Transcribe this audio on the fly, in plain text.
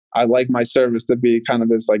I like my service to be kind of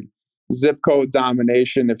this like zip code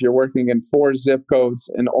domination. If you're working in 4 zip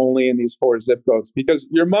codes and only in these 4 zip codes, because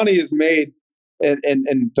your money is made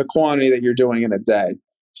in the quantity that you're doing in a day.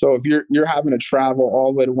 So if you're having to travel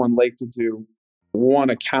all the way to one lake to do one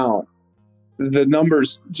account, the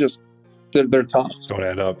numbers just they're tough. Don't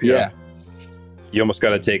add up. Yeah. You almost got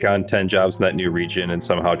to take on 10 jobs in that new region and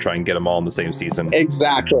somehow try and get them all in the same season.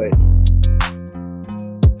 Exactly.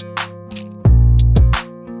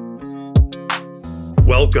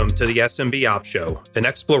 Welcome to the SMB Op Show, an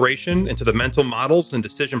exploration into the mental models and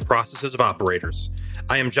decision processes of operators.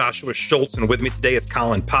 I am Joshua Schultz, and with me today is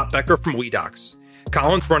Colin Popbecker from WeDocs.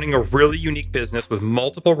 Colin's running a really unique business with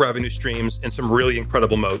multiple revenue streams and some really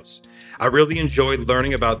incredible moats. I really enjoyed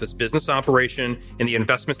learning about this business operation and the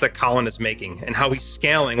investments that Colin is making and how he's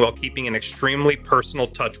scaling while keeping an extremely personal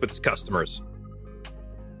touch with his customers.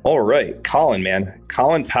 All right, Colin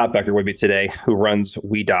Popbecker with me today, who runs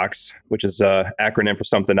WeDocs, which is an acronym for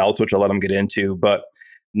something else, which I'll let him get into. But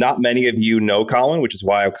not many of you know Colin, which is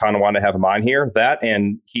why I kind of want to have him on here. That,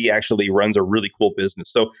 and he actually runs a really cool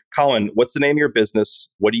business. So, Colin, what's the name of your business?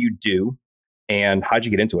 What do you do? And how'd you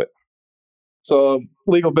get into it? So,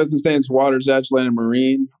 legal business name is Water's Edge Land and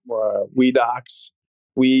Marine, or WeDocs.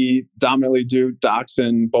 We dominantly do docks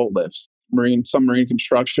and boat lifts. Some marine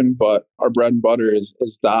construction, but our bread and butter is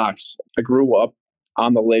docks. I grew up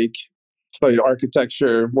on the lake, studied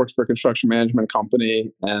architecture, worked for a construction management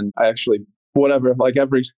company, and I actually, like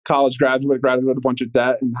every college graduated with a bunch of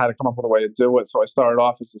debt and had to come up with a way to do it. So I started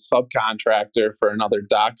off as a subcontractor for another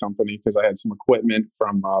dock company because I had some equipment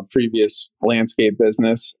from a previous landscape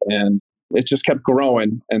business, and it just kept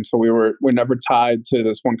growing. And so we're never tied to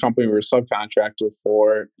this one company we were a subcontractor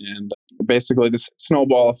for. And basically this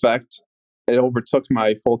snowball effect, it overtook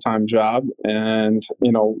my full-time job. And,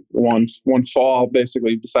 one fall,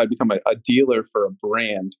 basically decided to become a dealer for a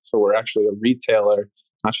brand. So we're actually a retailer,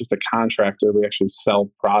 not just a contractor. We actually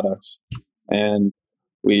sell products. And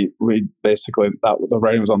we basically, the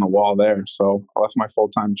writing was on the wall there. So I left my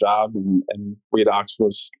full-time job, and WeDocs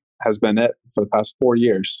has been it for the past 4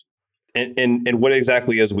 years. And what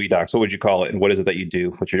exactly is WeDocs? What would you call it? And what is it that you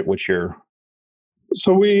do? What's your...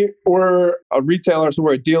 So we're a retailer. So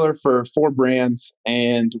we're a dealer for 4 brands,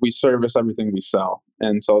 and we service everything we sell.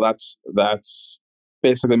 And so that's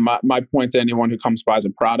basically my point to anyone who comes buys a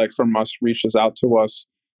product from us, reaches out to us.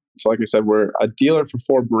 So like I said, we're a dealer for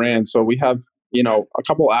 4 brands. So we have, a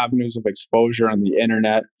couple avenues of exposure on the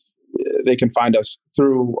internet. They can find us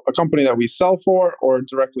through a company that we sell for or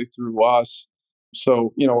directly through us.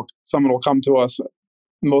 So, someone will come to us,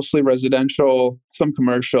 mostly residential, some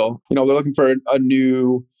commercial. They're looking for a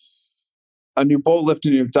new boat lift, a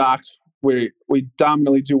new dock. We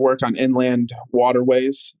dominantly do work on inland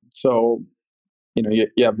waterways. So, you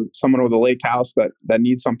have someone with a lake house that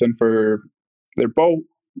needs something for their boat,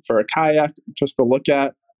 for a kayak, just to look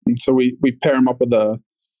at. And so we pair them up with a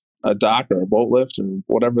dock or a boat lift or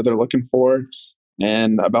whatever they're looking for.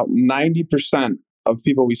 And about 90% of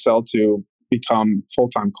people we sell to become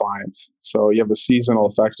full-time clients. So you have a seasonal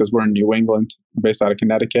effect, as we're in New England, based out of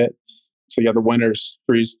Connecticut. So you have the winters,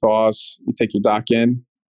 freeze, thaws, you take your dock in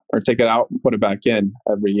or take it out and put it back in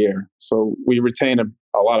every year. So we retain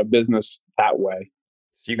a lot of business that way.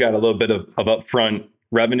 So you got a little bit of upfront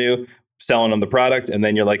revenue selling on the product, and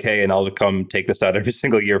then you're like, hey, and I'll come take this out every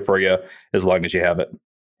single year for you as long as you have it.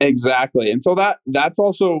 Exactly. And so that's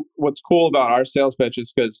also what's cool about our sales pitch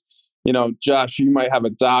is because, Josh, you might have a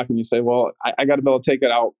dock and you say, well, I got to be able to take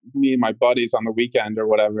it out, me and my buddies on the weekend or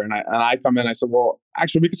whatever. And I come in, I said, well,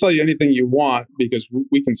 actually, we can sell you anything you want because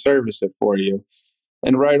we can service it for you.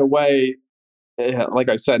 And right away, like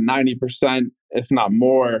I said, 90%, if not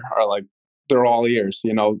more, are like, they're all ears,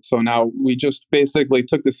 So now we just basically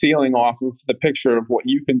took the ceiling off of the picture of what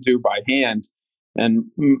you can do by hand. And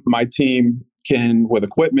my team can, with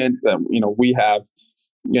equipment that, we have,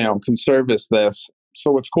 can service this.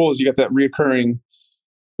 So what's cool is you get that recurring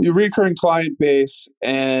client base,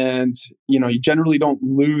 and you generally don't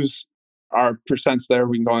lose our percents there.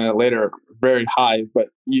 We can go into it later, very high, but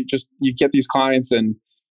you get these clients, and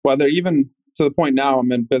whether even to the point now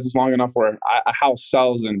I'm in business long enough where a house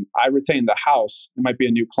sells and I retain the house. It might be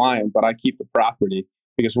a new client, but I keep the property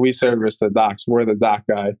because we service the docks. We're the dock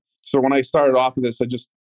guy. So when I started off with this,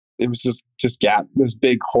 it was just gap, this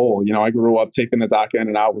big hole. I grew up taking the dock in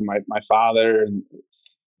and out with my father, and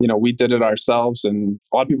we did it ourselves, and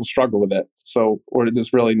a lot of people struggle with it. So we're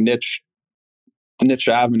this really niche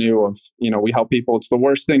avenue of, we help people. It's the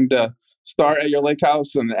worst thing to start at your lake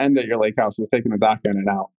house and end at your lake house is taking the dock in and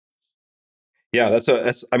out. Yeah,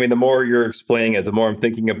 I mean, the more you're explaining it, the more I'm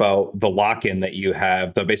thinking about the lock-in that you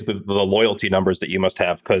have, basically the loyalty numbers that you must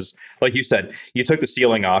have. Because, like you said, you took the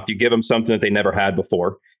ceiling off, you give them something that they never had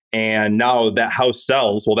before, and now that house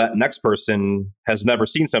sells. Well, that next person has never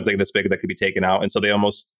seen something this big that could be taken out, and so they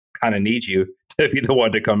almost kind of need you to be the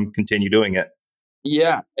one to come continue doing it.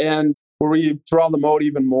 Yeah. And where we draw the moat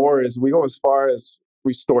even more is we go as far as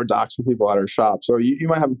we store docks for people at our shop. So you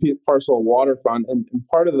might have a parcel of waterfront, and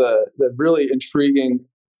part of the really intriguing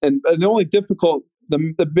and the only difficult,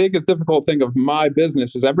 the biggest difficult thing of my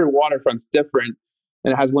business is every waterfront's different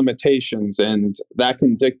and it has limitations, and that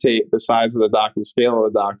can dictate the size of the dock and scale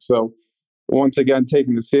of the dock. So once again,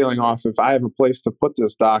 taking the ceiling off, if I have a place to put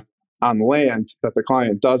this dock on land that the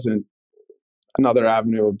client doesn't, another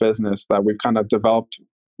avenue of business that we've kind of developed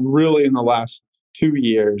really in the last 2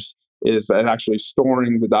 years is actually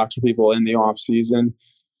storing the docks for people in the off season.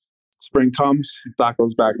 Spring comes, dock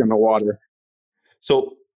goes back in the water.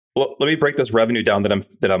 So let me break this revenue down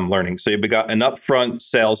that I'm learning. So you've got an upfront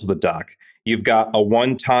sales of the dock. You've got a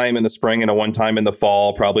one time in the spring and a one time in the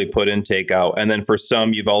fall, probably put in takeout. And then for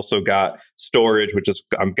some, you've also got storage, which is,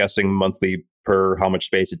 I'm guessing, monthly per how much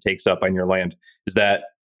space it takes up on your land. Is that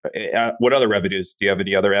what other revenues? Do you have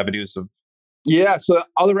any other avenues of? Yeah, so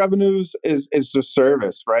other revenues is just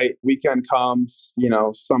service, right? Weekend comes,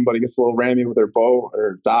 somebody gets a little rammy with their boat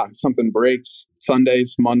or dock, something breaks.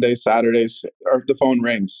 Sundays, Mondays, Saturdays, or the phone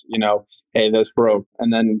rings, hey, this broke.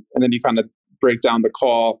 And then you kind of break down the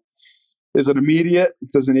call. Is it immediate?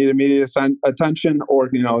 Does it need immediate attention? Or,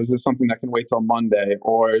 is this something that can wait till Monday?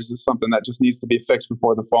 Or is this something that just needs to be fixed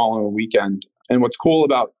before the following weekend? And what's cool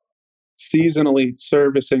about seasonally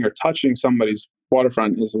servicing or touching somebody's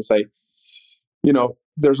waterfront is to say,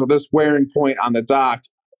 there's this wearing point on the dock.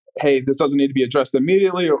 Hey, this doesn't need to be addressed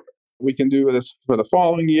immediately, or we can do this for the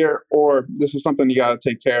following year, or this is something you got to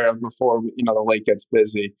take care of before the lake gets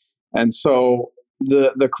busy. And so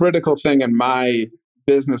the critical thing in my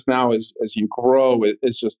business now is as you grow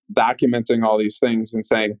is just documenting all these things and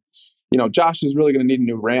saying, Josh is really going to need a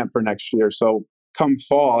new ramp for next year. So come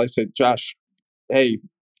fall, I said, Josh, hey,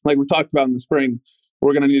 like we talked about in the spring,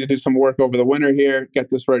 we're going to need to do some work over the winter here, get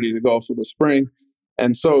this ready to go for the spring.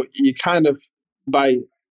 And so you kind of, by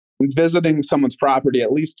visiting someone's property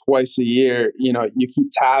at least twice a year, you keep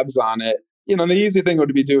tabs on it. The easy thing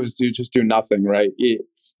would be is to just do nothing, right? You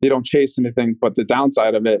don't chase anything, but the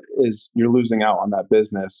downside of it is you're losing out on that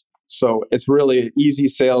business. So it's really an easy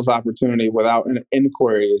sales opportunity without an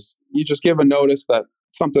inquiries. You just give a notice that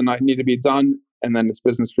something might need to be done, and then it's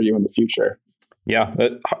business for you in the future. Yeah,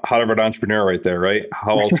 Harvard entrepreneur right there, right?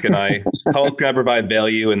 How else can I provide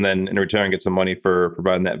value and then in return get some money for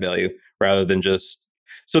providing that value rather than just.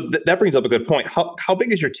 So that brings up a good point. How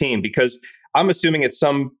big is your team? Because I'm assuming at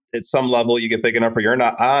some level you get big enough where you're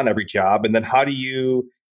not on every job, and then how do you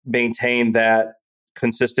maintain that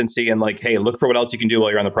consistency and like, hey, look for what else you can do while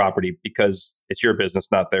you're on the property because it's your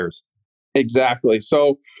business, not theirs. Exactly.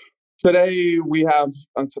 So today we have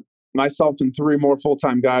myself and three more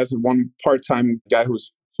full-time guys and one part-time guy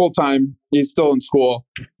who's full-time. He's still in school.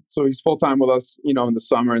 So he's full-time with us, in the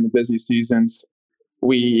summer and the busy seasons.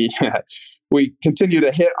 We we continue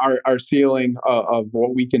to hit our ceiling of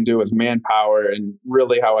what we can do as manpower. And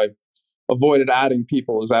really how I've avoided adding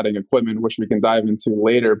people is adding equipment, which we can dive into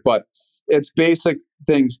later. But it's basic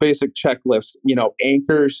things, basic checklists,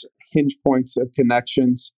 anchors, hinge points of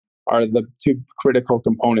connections are the two critical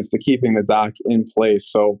components to keeping the dock in place.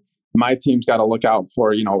 So my team's got to look out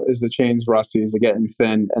for, is the chains rusty? Is it getting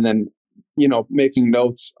thin? And then, making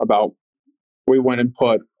notes about we went and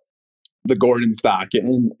put the Gordon's dock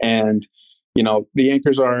in and, the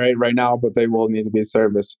anchors are all right now, but they will need to be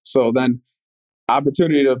serviced. So then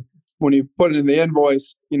opportunity to, when you put it in the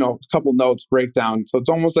invoice, a couple notes breakdown. So it's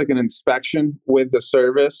almost like an inspection with the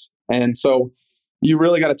service. And so you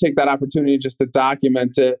really got to take that opportunity just to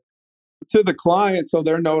document it to the client so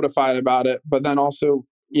they're notified about it, but then also,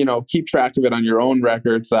 keep track of it on your own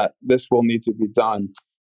records that this will need to be done.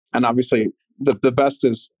 And obviously the best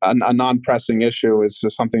is a non-pressing issue is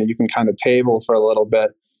just something that you can kind of table for a little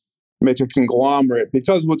bit, make a conglomerate.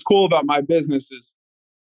 Because what's cool about my business is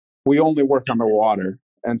we only work underwater.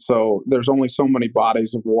 And so there's only so many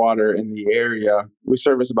bodies of water in the area. We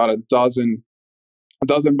service about a dozen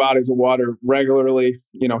bodies of water regularly.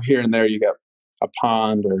 Here and there you get a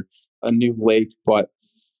pond or a new lake, but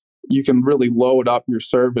you can really load up your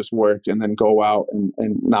service work and then go out and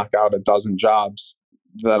knock out a dozen jobs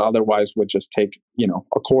that otherwise would just take,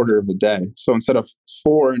 a quarter of a day. So instead of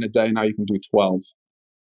 4 in a day, now you can do 12.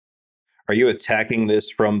 Are you attacking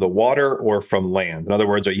this from the water or from land? In other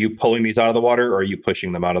words, are you pulling these out of the water or are you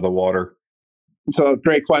pushing them out of the water? So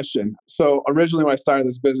great question. So originally when I started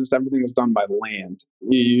this business, everything was done by land.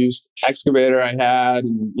 We used excavator I had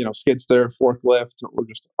and, skid steer, forklift, or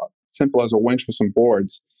just simple as a winch with some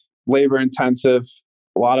boards. Labor intensive.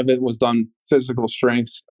 A lot of it was done physical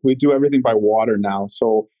strength. We do everything by water now.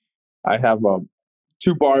 So I have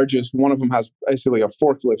two barges. One of them has basically a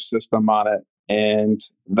forklift system on it, and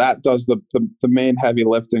that does the main heavy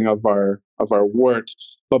lifting of our work.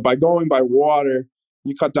 But by going by water,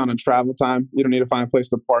 you cut down on travel time. You don't need to find a place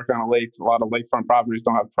to park on a lake. A lot of lakefront properties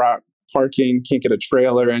don't have parking, can't get a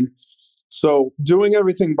trailer in. So doing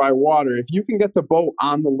everything by water, if you can get the boat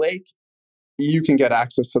on the lake, you can get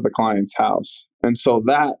access to the client's house. And so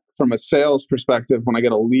that, from a sales perspective, when I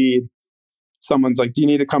get a lead, someone's like, do you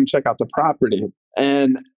need to come check out the property?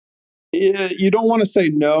 And you don't want to say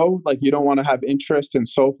no, like you don't want to have interest and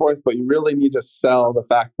so forth, but you really need to sell the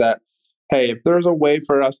fact that, hey, if there's a way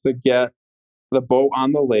for us to get the boat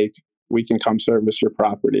on the lake, we can come service your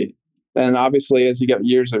property. And obviously, as you get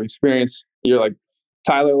years of experience, you're like,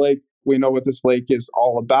 Tyler Lake, we know what this lake is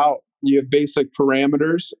all about. You have basic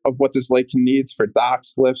parameters of what this lake needs for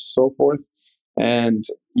docks, lifts, so forth. And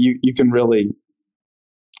you can really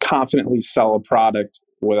confidently sell a product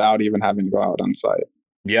without even having to go out on site.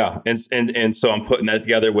 Yeah. And so I'm putting that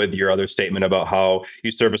together with your other statement about how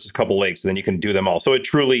you service a couple lakes and then you can do them all. So it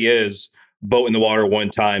truly is boat in the water one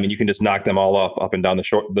time and you can just knock them all off up and down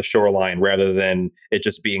the shoreline rather than it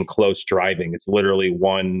just being close driving. It's literally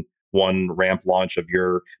one ramp launch of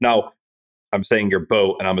your, now I'm saying your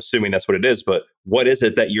boat and I'm assuming that's what it is, but what is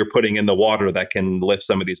it that you're putting in the water that can lift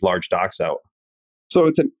some of these large docks out? So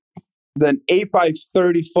it's an 8 by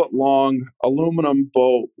 30 foot long aluminum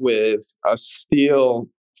boat with a steel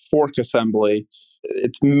fork assembly.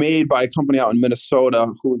 It's made by a company out in Minnesota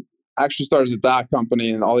who actually started as a dock company,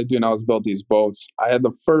 and all they do now is build these boats. I had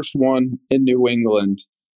the first one in New England,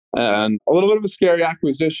 and a little bit of a scary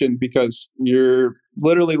acquisition because you're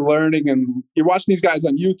literally learning and you're watching these guys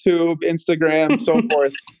on YouTube, Instagram, so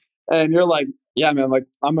forth, and you're like, yeah, man, like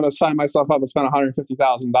I'm going to sign myself up and spend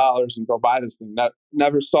 $150,000 and go buy this thing.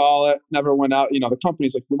 Never saw it, never went out. The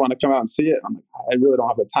company's like, we want to come out and see it. I'm like, I really don't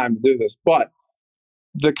have the time to do this. But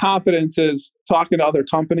the confidence is talking to other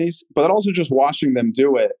companies, but also just watching them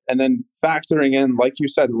do it and then factoring in, like you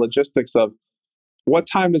said, the logistics of what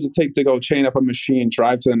time does it take to go chain up a machine,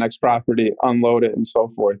 drive to the next property, unload it, and so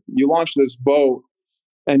forth. You launch this boat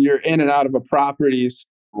and you're in and out of a properties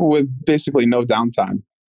with basically no downtime.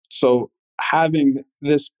 So having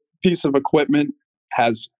this piece of equipment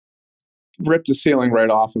has ripped the ceiling right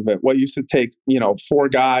off of it. What used to take, 4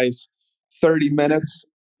 guys, 30 minutes,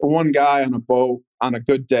 one guy on a boat on a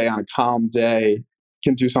good day, on a calm day,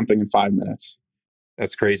 can do something in 5 minutes.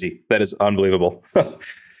 That's crazy. That is unbelievable.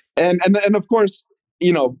 and of course,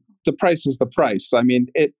 the price is the price. I mean,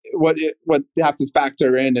 what you have to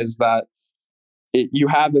factor in is that you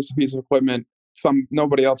have this piece of equipment,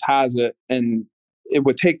 nobody else has it, and it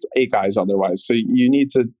would take 8 guys otherwise. So you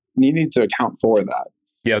need to account for that.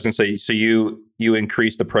 Yeah, I was going to say, so you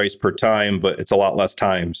increase the price per time, but it's a lot less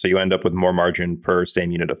time. So you end up with more margin per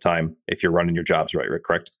same unit of time if you're running your jobs right,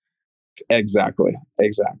 correct? Exactly.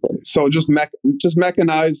 So just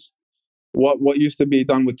mechanize what used to be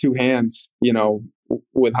done with 2 hands,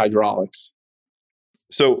 with hydraulics.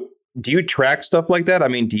 So do you track stuff like that? I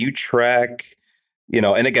mean, do you track,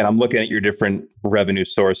 and again, I'm looking at your different revenue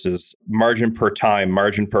sources, margin per time,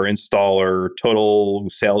 margin per installer, total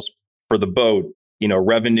sales for the boat,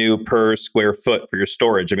 revenue per square foot for your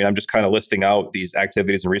storage. I mean, I'm just kind of listing out these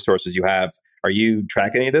activities and resources you have. Are you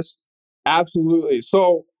tracking any of this? Absolutely.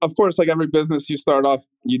 So, of course, like every business, you start off,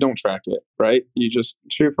 you don't track it, right? You just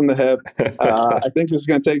shoot from the hip. I think this is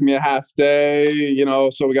going to take me a half day,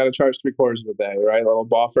 so we got to charge 3/4 of a day, right? A little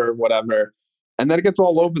buffer, whatever. And then it gets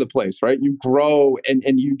all over the place, right? You grow and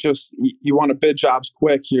you want to bid jobs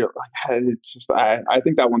quick. You're like, hey, it's just, I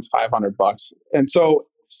think that one's $500. And so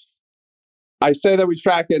I say that we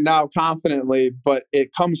track it now confidently, but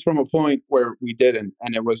it comes from a point where we didn't.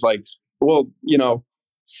 And it was like, well,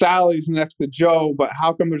 Sally's next to Joe, but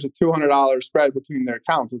how come there's a $200 spread between their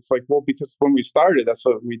accounts? It's like, well, because when we started, that's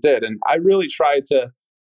what we did. And I really tried to,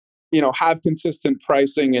 have consistent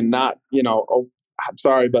pricing and not, oh, I'm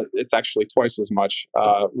sorry, but it's actually twice as much.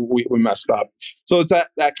 We messed up. So it's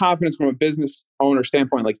that confidence from a business owner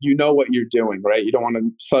standpoint, like, what you're doing, right? You don't want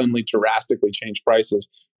to suddenly drastically change prices.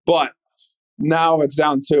 But now it's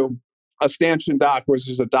down to a stanchion dock, which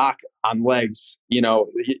is a dock on legs.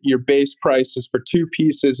 Your base price is for 2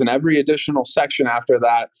 pieces, and every additional section after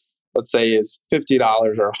that, let's say, is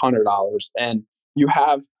 $50 or $100. And you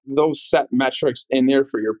have those set metrics in there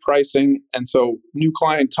for your pricing. And so new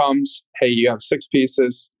client comes, hey, you have 6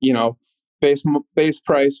 pieces, base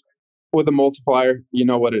price with a multiplier. You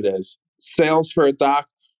know what it is. Sales for a dock.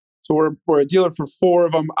 So we're a dealer for four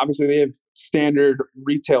of them. Obviously, they have standard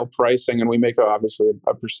retail pricing, and we make obviously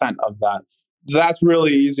a percent of that. That's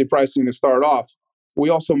really easy pricing to start off. We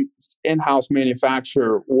also in-house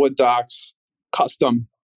manufacture wood docks, custom.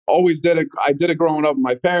 Always did it. I did it growing up.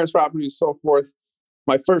 My parents' property, so forth.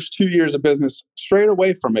 My first 2 years of business, strayed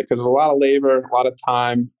away from it because there's a lot of labor, a lot of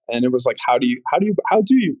time, and it was like, how do you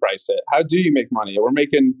price it? How do you make money? We're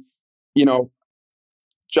making, you know,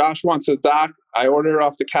 Josh wants a dock. I order it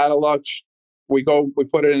off the catalog. We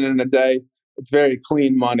put it in a day. It's very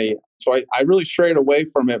clean money. So I really strayed away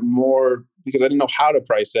from it more because I didn't know how to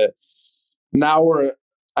price it. Now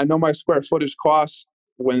I know my square footage costs.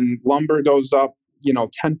 When lumber goes up,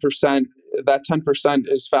 10%, that 10%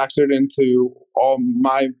 is factored into all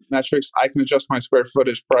my metrics. I can adjust my square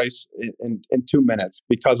footage price in 2 minutes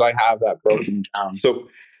because I have that broken down.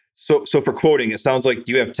 So for quoting, it sounds like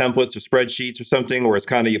you have templates or spreadsheets or something where it's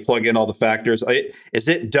kind of you plug in all the factors. Is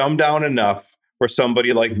it dumbed down enough where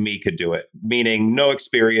somebody like me could do it? Meaning no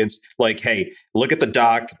experience, like, hey, look at the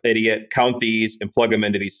dock, idiot, count these and plug them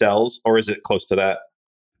into these cells, or is it close to that?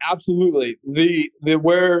 Absolutely.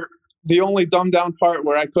 The only dumbed down part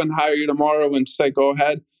where I couldn't hire you tomorrow and say go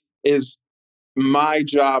ahead is my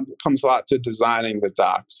job comes a lot to designing the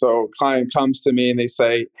dock. So client comes to me and they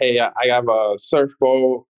say, hey, I have a surf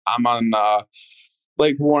boat. I'm on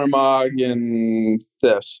Lake Warmog and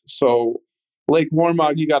this. So Lake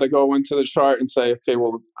Warmog, you got to go into the chart and say, okay,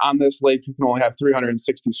 well, on this lake, you can only have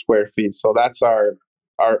 360 square feet. So that's our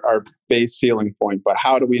base ceiling point. But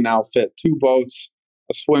how do we now fit two boats,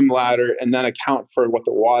 a swim ladder, and then account for what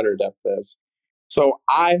the water depth is? So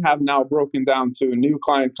I have now broken down to a new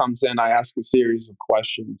client comes in, I ask a series of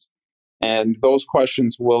questions. And those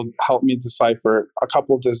questions will help me decipher a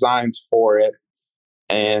couple of designs for it.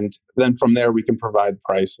 And then from there, we can provide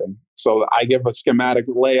pricing. So I give a schematic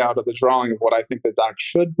layout of the drawing of what I think the dock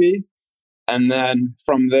should be. And then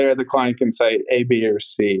from there, the client can say A, B, or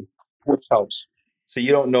C, which helps. So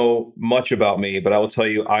you don't know much about me, but I will tell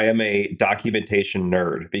you I am a documentation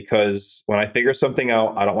nerd because when I figure something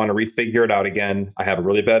out, I don't want to refigure it out again. I have a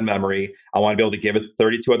really bad memory. I want to be able to give it to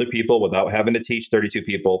 32 other people without having to teach 32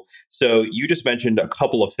 people. So you just mentioned a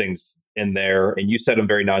couple of things in there and you said them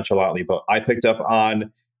very nonchalantly, but I picked up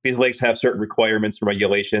on these lakes have certain requirements and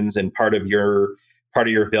regulations, and part of your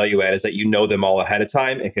value add is that you know them all ahead of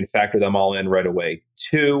time and can factor them all in right away.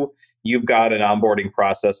 Two, you've got an onboarding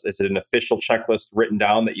process. Is it an official checklist written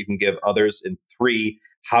down that you can give others? And three,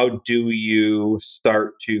 how do you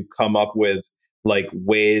start to come up with like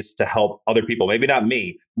ways to help other people? Maybe not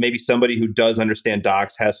me, maybe somebody who does understand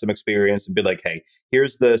docks, has some experience, and be like, hey,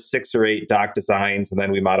 here's the 6 or 8 dock designs, and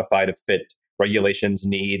then we modify to fit regulations,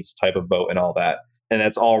 needs, type of boat, and all that. And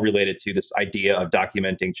that's all related to this idea of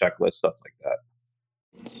documenting checklists, stuff like that.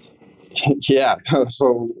 Yeah,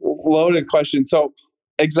 so loaded question. So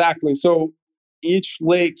exactly. So each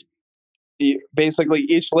lake, basically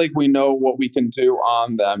each lake, we know what we can do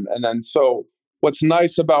on them. And then so what's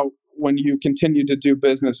nice about when you continue to do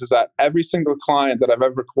business is that every single client that I've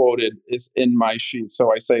ever quoted is in my sheet.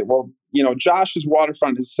 So I say, well, Josh's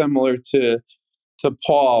waterfront is similar to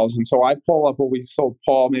Paul's. And so I pull up what we sold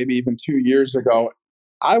Paul maybe even 2 years ago.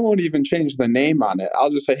 I won't even change the name on it.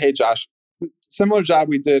 I'll just say, hey, Josh, similar job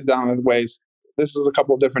we did down in the ways. This is a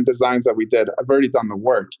couple of different designs that we did. I've already done the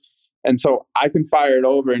work. And so I can fire it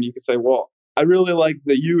over and you can say, well, I really like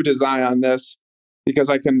the U design on this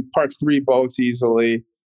because I can park 3 boats easily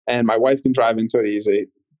and my wife can drive into it easy.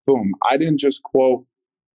 Boom. I didn't just quote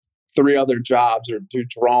 3 other jobs or do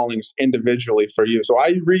drawings individually for you. So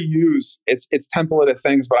I reuse it's templated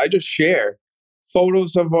things, but I just share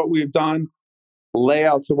photos of what we've done,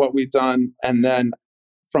 layouts of what we've done, and then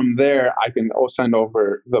from there I can send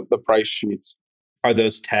over the price sheets. Are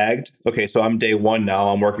those tagged? Okay, so I'm day one now.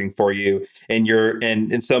 I'm working for you, and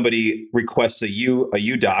and somebody requests a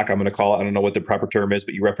U dock. I'm going to call it. I don't know what the proper term is,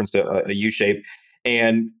 but you referenced a U shape.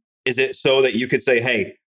 And is it so that you could say,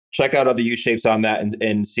 "Hey, check out other U shapes on that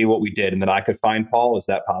and see what we did," and then I could find Paul? Is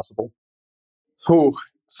that possible? So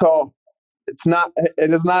it's not.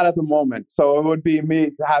 It is not at the moment. So it would be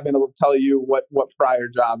me having to tell you what prior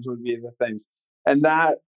jobs would be the things, and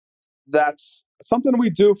that's something we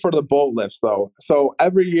do for the boat lifts, though. So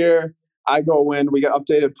every year I go in, we get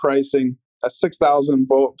updated pricing. A 6,000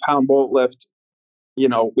 pound boat lift.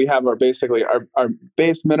 We have our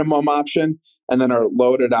base minimum option and then our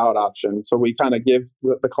loaded out option. So we kind of give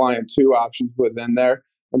the client 2 options within there.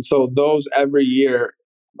 And so those every year,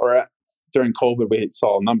 during COVID, we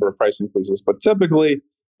saw a number of price increases, but typically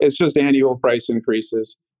it's just annual price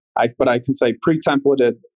increases. But I can say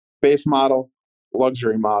pre-templated base model,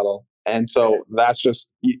 luxury model. And so that's just,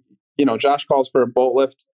 Josh calls for a boat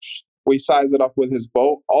lift. We size it up with his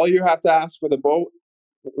boat. All you have to ask for the boat,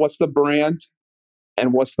 what's the brand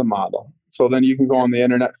and what's the model? So then you can go on the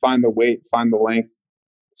internet, find the weight, find the length,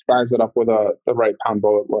 size it up with the right pound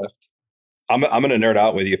boat lift. I'm going to nerd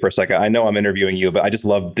out with you for a second. I know I'm interviewing you, but I just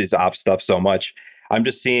love this ops stuff so much. I'm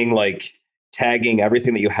just seeing like tagging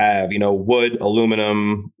everything that you have, wood,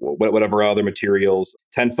 aluminum, whatever other materials,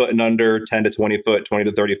 10 foot and under, 10 to 20 foot, 20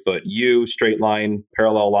 to 30 foot, straight line,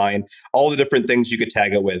 parallel line, all the different things you could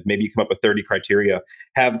tag it with. Maybe you come up with 30 criteria,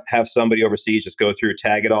 have somebody overseas just go through,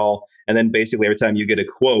 tag it all. And then basically every time you get a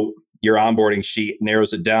quote, your onboarding sheet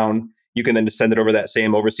narrows it down. You can then just send it over that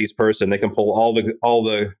same overseas person. They can pull all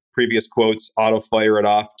the previous quotes, auto fire it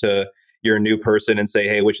off to your new person and say,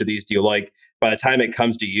 hey, which of these do you like? By the time it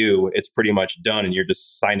comes to you, it's pretty much done and you're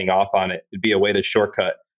just signing off on it. It'd be a way to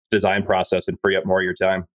shortcut design process and free up more of your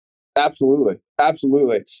time. Absolutely.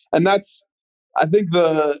 Absolutely. And that's, I think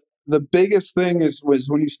the biggest thing was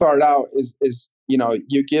when you start out is,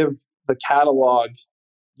 you give the catalog,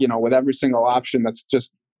 with every single option that's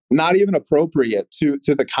just not even appropriate to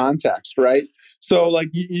the context, right? So like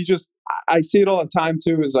you just, I see it all the time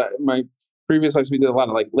too. Is my previous lives we did a lot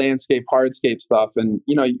of like landscape, hardscape stuff, and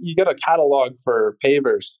you get a catalog for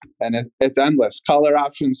pavers, and it's endless, color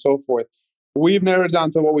options, so forth. We've narrowed down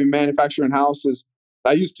to what we manufacture in house. Is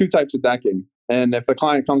I use two types of decking, and if the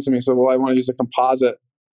client comes to me and says, "Well, I want to use a composite,"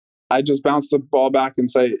 I just bounce the ball back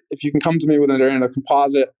and say, "If you can come to me with a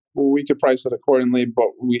composite, we could price it accordingly, but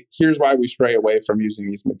here's why we stray away from using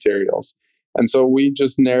these materials." And so we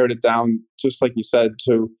just narrowed it down, just like you said,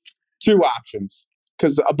 to two options.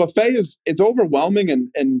 Because a buffet is overwhelming,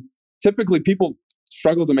 and typically people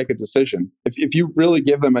struggle to make a decision. If you really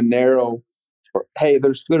give them a narrow, hey,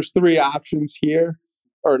 there's three options here,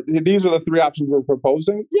 or these are the three options we're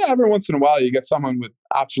proposing. Yeah, every once in a while you get someone with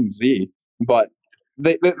option Z, but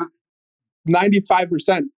they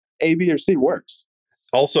 95% A, B, or C works.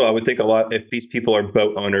 Also, I would think a lot, if these people are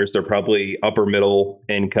boat owners, they're probably upper middle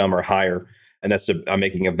income or higher. And I'm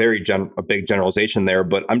making a big generalization there,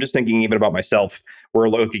 but I'm just thinking even about myself. We're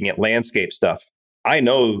looking at landscape stuff. I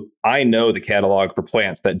know the catalog for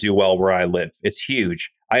plants that do well where I live. It's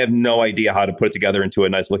huge. I have no idea how to put it together into a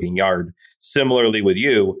nice looking yard. Similarly with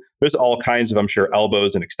you, there's all kinds of, I'm sure,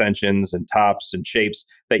 elbows and extensions and tops and shapes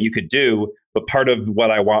that you could do. But part of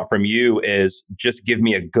what I want from you is just give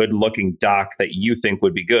me a good looking dock that you think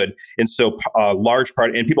would be good. And so a large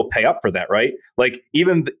part, and people pay up for that, right? Like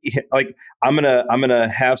I'm gonna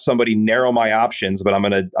have somebody narrow my options, but I'm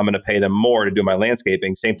gonna pay them more to do my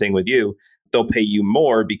landscaping. Same thing with you. They'll pay you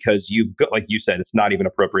more because you've got, like you said, it's not even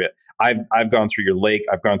appropriate. I've gone through your lake.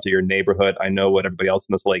 I've gone through your neighborhood. I know what everybody else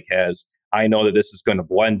in this lake has. I know that this is going to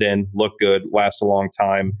blend in, look good, last a long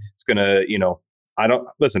time. It's going to,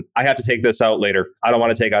 I have to take this out later. I don't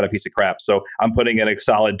want to take out a piece of crap. So I'm putting in a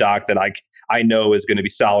solid dock that I know is going to be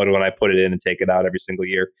solid when I put it in and take it out every single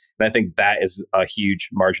year. And I think that is a huge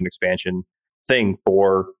margin expansion thing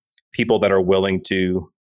for people that are willing to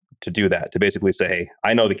do that, to basically say, hey,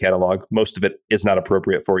 I know the catalog. Most of it is not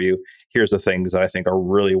appropriate for you. Here's the things that I think are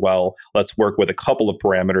really well. Let's work with a couple of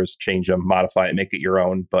parameters, change them, modify it, make it your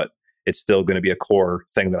own, but it's still going to be a core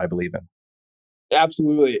thing that I believe in.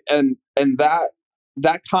 Absolutely. And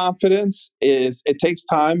that confidence it takes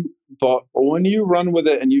time, but when you run with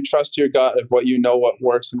it and you trust your gut of what what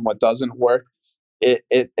works and what doesn't work, it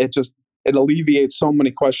alleviates so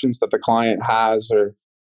many questions that the client has.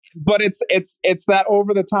 But it's that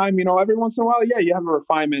over the time, every once in a while, yeah, you have a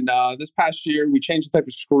refinement. This past year, we changed the type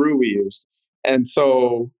of screw we used, and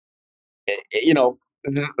so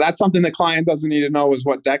that's something the client doesn't need to know is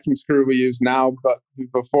what decking screw we use now, but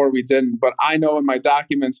before we didn't. But I know in my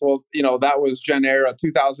documents, that was Gen Era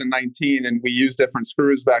 2019, and we used different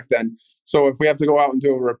screws back then. So if we have to go out and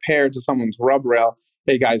do a repair to someone's rub rail,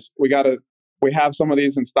 hey guys, we have some of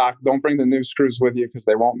these in stock. Don't bring the new screws with you because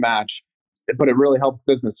they won't match. But it really helps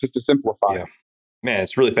business just to simplify. Yeah. Man,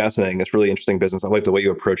 it's really fascinating. It's really interesting business. I like the way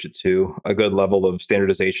you approach it too. A good level of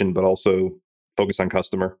standardization, but also focus on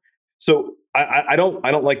customer. So I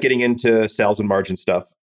don't like getting into sales and margin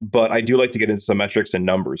stuff, but I do like to get into some metrics and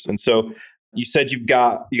numbers. And so you said you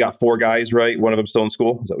got 4 guys, right? One of them still in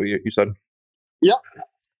school. Is that what you said? Yep.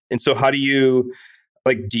 And so how do you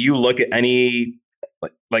look at any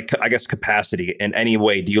I guess capacity in any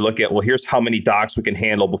way? Do you look at, well, here's how many docks we can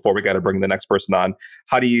handle before we got to bring the next person on?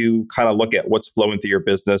 How do you kind of look at what's flowing through your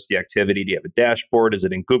business, the activity? Do you have a dashboard? Is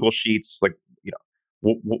it in Google Sheets? What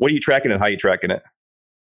are you tracking and how are you tracking it?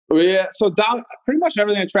 Yeah, so pretty much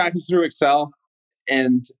everything I track is through Excel.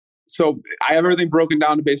 And so I have everything broken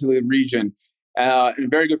down to basically a region. And a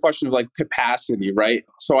very good question of like capacity, right?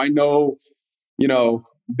 So I know,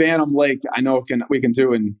 Bantam Lake, I know we can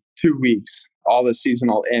do in 2 weeks, all the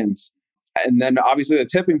seasonal ends. And then obviously the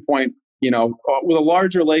tipping point, with a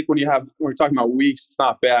larger lake, when we're talking about weeks, it's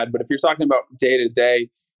not bad. But if you're talking about day to day,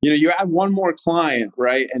 you add one more client,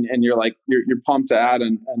 right? And you're like, you're pumped to add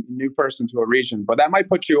a new person to a region, but that might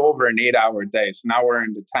put you over an 8-hour day. So now we're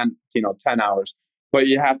into 10 hours, but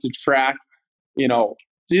you have to track,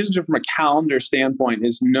 just from a calendar standpoint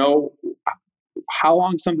is know how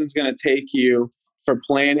long something's going to take you for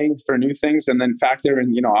planning for new things, and then factor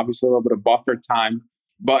in, obviously a little bit of buffer time.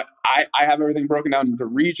 But I have everything broken down into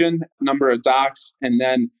region, number of docks, and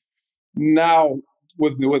then now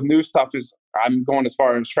with new stuff is I'm going as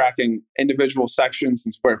far as tracking individual sections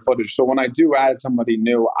and square footage. So when I do add somebody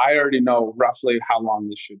new, I already know roughly how long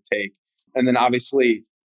this should take. And then obviously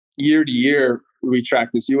year to year, we track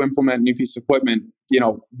this. You implement a new piece of equipment,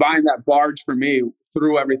 buying that barge for me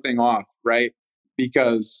threw everything off, right?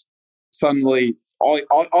 Because suddenly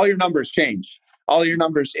all your numbers change. All your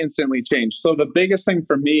numbers instantly change. So the biggest thing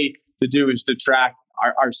for me to do is to track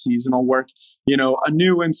our seasonal work. A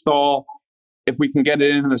new install, if we can get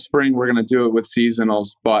it in the spring, we're going to do it with seasonals.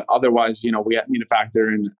 But otherwise, we need to factor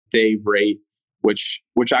in day rate, which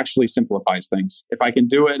actually simplifies things. If I can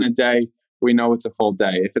do it in a day, we know it's a full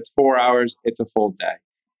day. If it's 4 hours, it's a full day.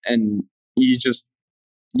 And you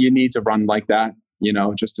need to run like that,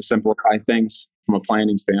 just to simplify things from a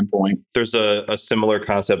planning standpoint. There's a similar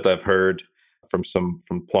concept I've heard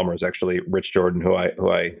from plumbers, actually, Rich Jordan, who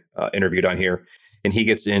I interviewed on here, and he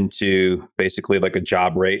gets into basically like a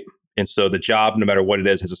job rate. And so the job, no matter what it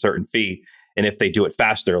is, has a certain fee. And if they do it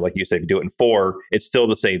faster, like you say, if you do it in 4, it's still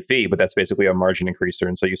the same fee, but that's basically a margin increaser.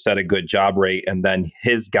 And so you set a good job rate, and then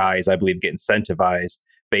his guys, I believe, get incentivized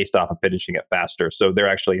based off of finishing it faster. So they're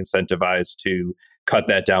actually incentivized to cut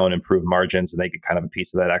that down and improve margins, and they get kind of a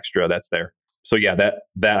piece of that extra that's there. So yeah,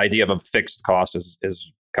 that idea of a fixed cost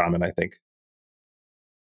is common, I think.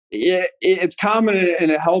 Yeah, it's common,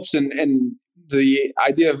 and it helps. And the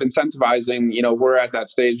idea of incentivizing, we're at that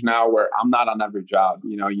stage now where I'm not on every job.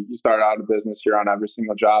 You start out a business, you're on every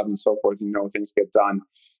single job and so forth, things get done.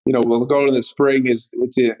 We'll go to the spring it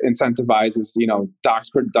incentivizes, docks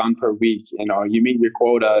per done per week. You meet your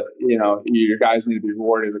quota, your guys need to be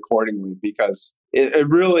rewarded accordingly, because it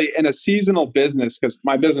really, in a seasonal business, because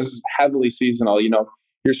my business is heavily seasonal,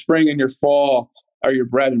 your spring and your fall are your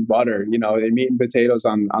bread and butter, the meat and potatoes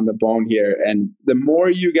on the bone here. And the more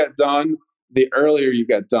you get done, the earlier you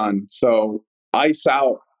get done. So ice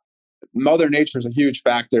out, Mother Nature is a huge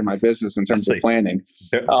factor in my business in terms of planning,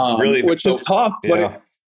 really, which is tough. But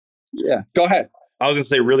yeah, go ahead. I was going to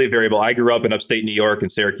say really variable. I grew up in upstate New York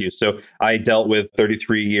and Syracuse, so I dealt with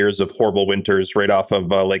 33 years of horrible winters right off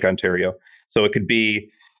of Lake Ontario. So it could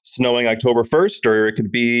be snowing October 1st, or it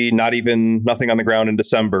could be nothing on the ground in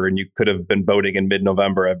December, and you could have been boating in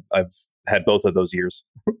mid-November. I've had both of those years.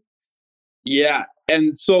 Yeah.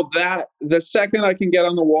 And so that the second I can get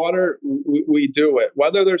on the water, we do it.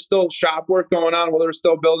 Whether there's still shop work going on, whether we're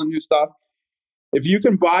still building new stuff, if you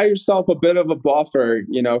can buy yourself a bit of a buffer,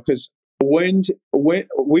 because wind,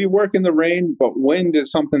 we work in the rain, but wind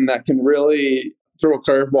is something that can really throw a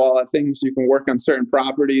curveball at things. You can work on certain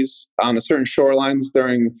properties, on certain shorelines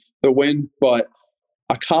during the wind, but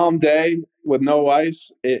a calm day with no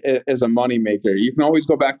ice is a moneymaker. You can always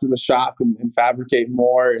go back to the shop and fabricate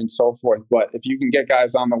more and so forth. But if you can get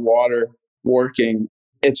guys on the water working,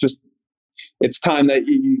 it's time that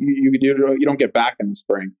you don't get back in the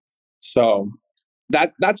spring. So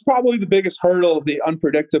that's probably the biggest hurdle, the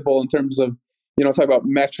unpredictable in terms of, talk about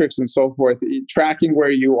metrics and so forth, tracking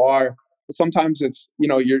where you are. Sometimes it's,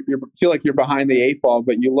 you feel like you're behind the 8 ball,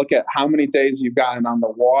 but you look at how many days you've gotten on the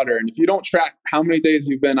water. And if you don't track how many days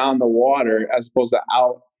you've been on the water as opposed to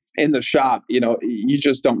out in the shop, you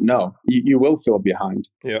just don't know. You will feel behind.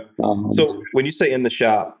 Yeah. So when you say in the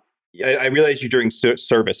shop, I realize you're doing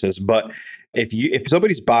services, but if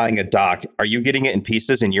somebody's buying a dock, are you getting it in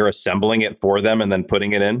pieces and you're assembling it for them and then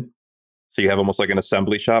putting it in? So you have almost like an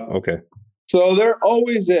assembly shop? Okay. So there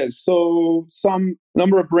always is. So some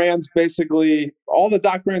number of brands, basically all the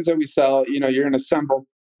dock brands that we sell, you're going to assemble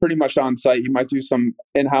pretty much on site. You might do some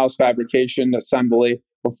in-house fabrication assembly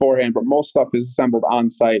beforehand, but most stuff is assembled on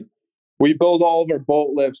site. We build all of our boat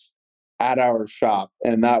lifts at our shop.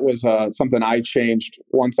 And that was something I changed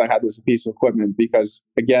once I had this piece of equipment, because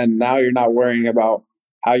again, now you're not worrying about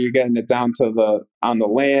how you're getting it down to on the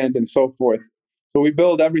land and so forth. So we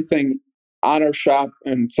build everything on our shop,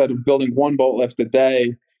 instead of building one boat lift a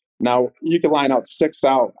day. Now you can line out 6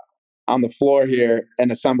 out on the floor here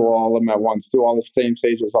and assemble all of them at once, do all the same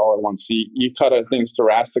stages all at once. So you cut things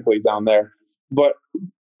drastically down there. But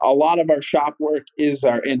a lot of our shop work is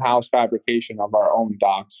our in-house fabrication of our own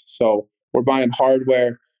docks. So we're buying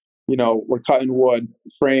hardware, we're cutting wood,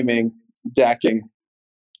 framing, decking,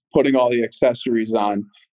 putting all the accessories on.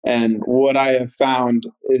 And what I have found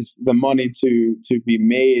is the money to be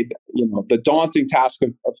made, the daunting task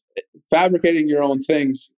of fabricating your own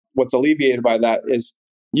things. What's alleviated by that is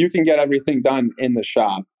you can get everything done in the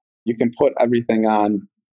shop. You can put everything on.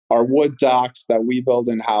 Our wood docks that we build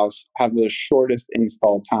in house have the shortest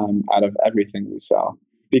install time out of everything we sell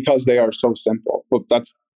because they are so simple. But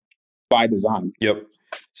that's by design. Yep.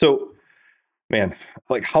 So, man,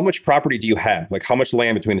 like how much property do you have? Like how much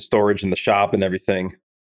land between the storage and the shop and everything?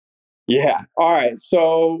 Yeah. All right.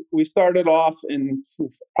 So we started off in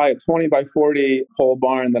probably a 20 by 40 pole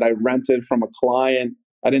barn that I rented from a client.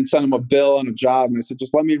 I didn't send him a bill and a job. And I said,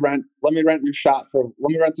 just let me rent your shop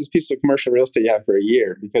let me rent this piece of commercial real estate you have for a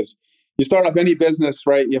year. Because you start off any business,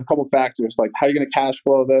 right? You have a couple factors, like how are you going to cash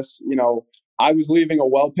flow this? I was leaving a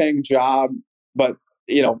well-paying job, but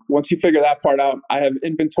once you figure that part out, I have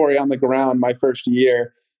inventory on the ground my first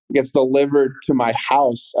year. It gets delivered to my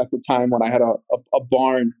house at the time when I had a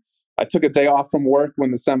barn. I took a day off from work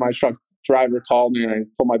when the semi truck driver called me, and I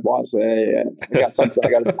told my boss, "Hey, I got something. I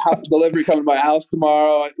got a delivery coming to my house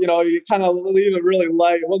tomorrow." You kind of leave it really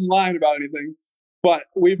light. I wasn't lying about anything, but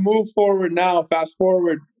we've moved forward now. Fast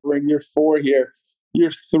forward, we're in year 4 here. Year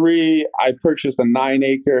 3, I purchased a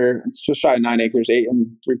 9-acre. It's just shy of 9 acres, 8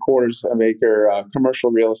 3/4 of acre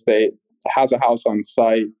commercial real estate. It has a house on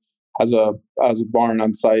site, has a barn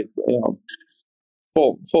on site.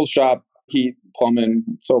 Full shop, heat, plumbing,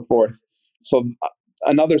 so forth. So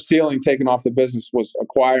another ceiling taken off the business was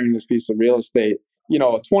acquiring this piece of real estate.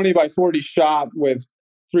 A 20 by 40 shop with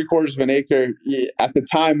 3/4 of an acre. At the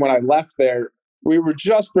time when I left there, we were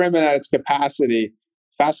just brimming at its capacity.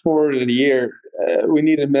 Fast forward a year, we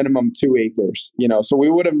needed minimum 2 acres. So we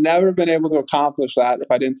would have never been able to accomplish that if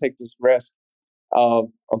I didn't take this risk of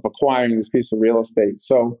acquiring this piece of real estate.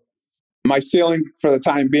 So my ceiling for the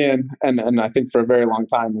time being, and I think for a very long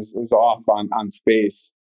time, is off on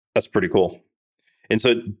space. That's pretty cool. And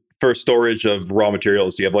so for storage of raw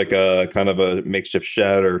materials, do you have like a kind of a makeshift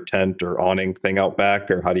shed or tent or awning thing out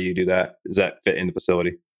back, or how do you do that? Does that fit in the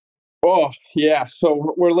facility? Oh, yeah.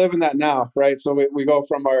 So we're living that now, right? So we go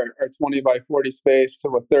from our 20 by 40 space to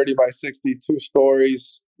a 30 by 60, 2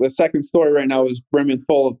 stories. The second story right now is brimming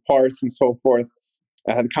full of parts and so forth.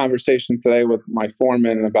 I had a conversation today with my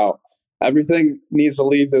foreman about everything needs to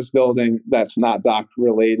leave this building that's not dock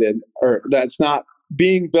related or that's not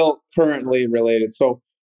being built currently related. So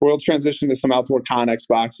we'll transition to some outdoor Connex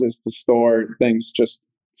boxes to store things, just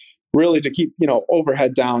really to keep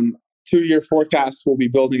overhead down. 2-year forecast, we'll be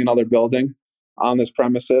building another building on this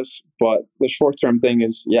premises, but the short-term thing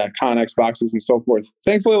is Connex boxes and so forth.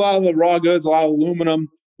 Thankfully, a lot of the raw goods, a lot of aluminum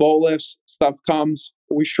bolt lifts stuff comes.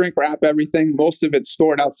 We shrink wrap everything. Most of it's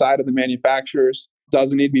stored outside of the manufacturers.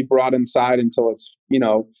 Doesn't need to be brought inside until it's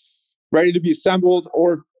ready to be assembled.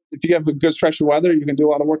 Or if you have a good stretch of weather, you can do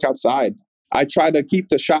a lot of work outside. I try to keep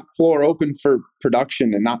the shop floor open for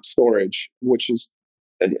production and not storage, which is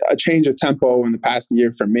a change of tempo in the past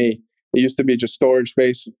year for me. It used to be just storage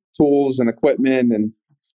space, tools and equipment, and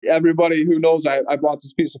everybody who knows I bought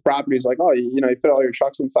this piece of property is like, oh, you fit all your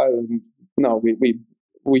trucks inside. And no,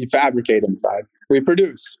 we fabricate inside. We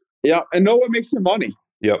produce. Yeah, and know what makes the money.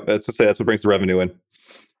 Yep, that's what brings the revenue in.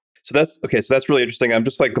 So that's okay. So that's really interesting. I'm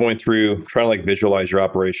just like going through, trying to like visualize your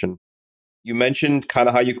operation. You mentioned kind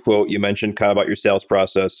of how you quote. You mentioned kind of about your sales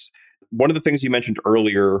process. One of the things you mentioned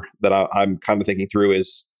earlier that I'm kind of thinking through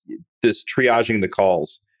is this triaging the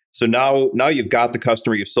calls. So now you've got the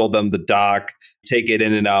customer, you've sold them the dock, take it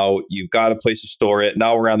in and out, you've got a place to store it.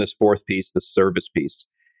 Now we're on this fourth piece, the service piece.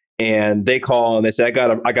 And they call and they say, I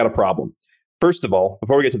got a problem. First of all,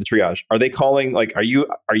 before we get to the triage, are they calling, like, are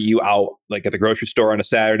you out like at the grocery store on a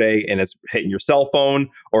Saturday and it's hitting your cell phone,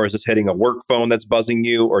 or is this hitting a work phone that's buzzing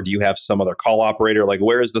you, or do you have some other call operator? Like,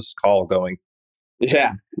 where is this call going?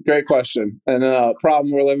 Yeah, great question. And a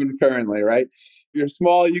problem we're living currently, right? You're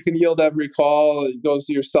small, you can yield every call. It goes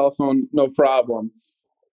to your cell phone, no problem.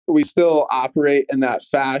 We still operate in that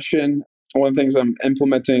fashion. One of the things I'm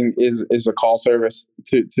implementing is a call service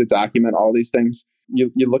to document all these things.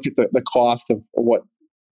 You look at the cost of what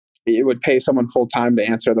it would pay someone full time to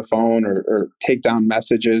answer the phone or take down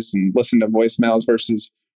messages and listen to voicemails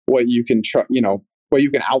versus what you can what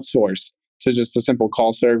you can outsource to just a simple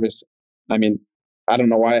call service. I mean, I don't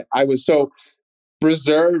know why I was so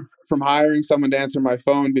reserved from hiring someone to answer my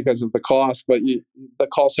phone because of the cost, but the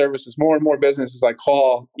call service is more and more businesses I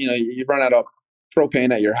call, you run out of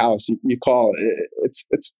propane at your house, you call it.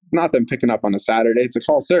 It's not them picking up on a Saturday. It's a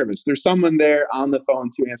call service. There's someone there on the phone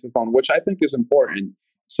to answer the phone, which I think is important.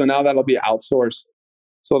 So now that'll be outsourced.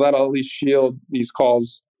 So that'll at least shield these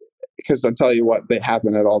calls, because I'll tell you what, they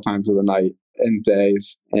happen at all times of the night and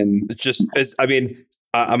days. And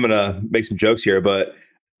I'm going to make some jokes here, but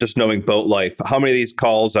just knowing boat life, how many of these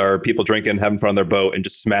calls are people drinking, having fun on their boat and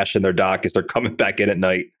just smashing their dock as they're coming back in at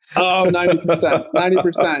night? Oh, 90%,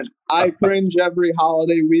 90%. I cringe every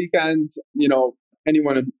holiday weekend.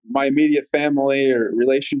 Anyone in my immediate family or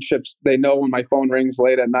relationships, they know when my phone rings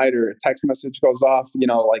late at night or a text message goes off,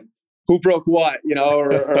 like who broke what, or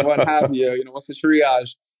what have you, what's the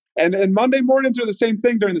triage. And Monday mornings are the same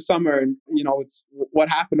thing during the summer. And, it's what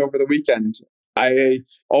happened over the weekend. I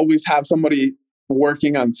always have somebody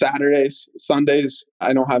working on Saturdays, Sundays.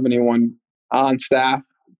 I don't have anyone on staff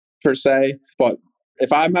per se, but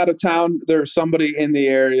if I'm out of town, there's somebody in the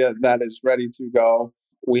area that is ready to go.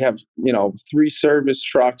 We have, 3 service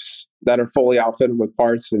trucks that are fully outfitted with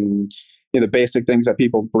parts and the basic things that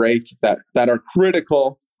people break that are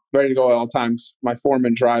critical, ready to go at all times. My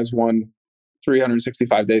foreman drives one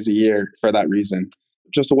 365 days a year for that reason.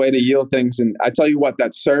 Just a way to yield things. And I tell you what,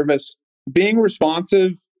 that service, being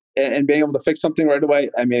responsive and being able to fix something right away,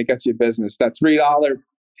 it gets you business. That $3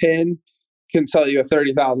 pin can sell you a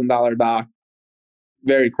 $30,000 dock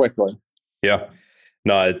very quickly. Yeah.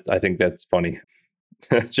 No, I think that's funny.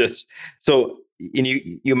 Just so, and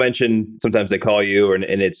you mentioned sometimes they call you and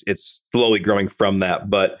it's slowly growing from that,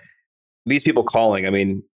 but these people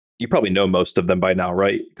calling, you probably know most of them by now,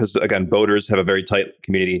 right? Because again, boaters have a very tight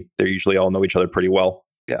community. They usually all know each other pretty well.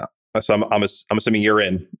 Yeah. So I'm assuming you're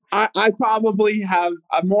in. I probably have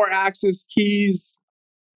more access keys,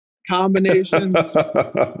 combinations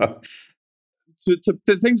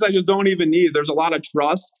to things I just don't even need. There's a lot of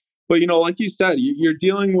trust, but like you said, you're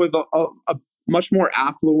dealing with a much more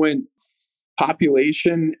affluent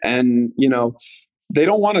population, and they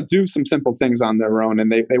don't want to do some simple things on their own, and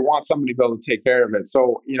they want somebody to be able to take care of it.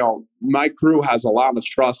 So my crew has a lot of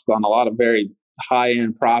trust on a lot of very high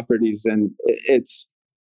end properties, and it's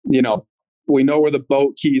we know where the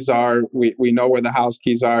boat keys are. We know where the house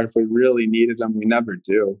keys are. If we really needed them, we never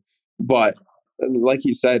do. But like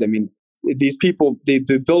you said, these people, they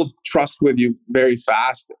build trust with you very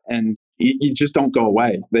fast, and you just don't go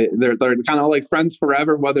away. They're kind of like friends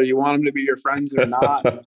forever, whether you want them to be your friends or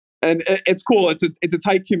not. And it's cool. It's a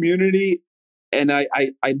tight community, and I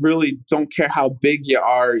really don't care how big you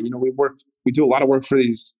are. We do a lot of work for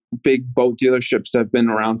these big boat dealerships that have been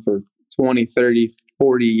around for 20, 30,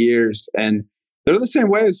 40 years. And they're the same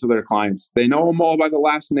way as their clients. They know them all by the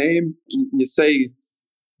last name. You say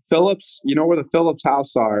Phillips, you know where the Phillips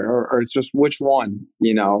house are, or it's just which one,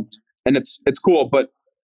 and it's cool. But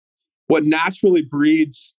what naturally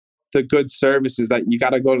breeds the good service is that you got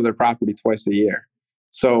to go to their property twice a year.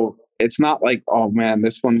 So it's not like, oh man,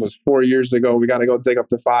 this one was 4 years ago. We got to go dig up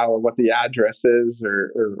the file of what the address is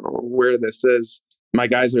or where this is. My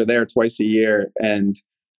guys are there twice a year, and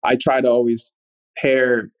I try to always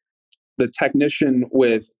pair the technician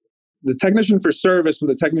for service with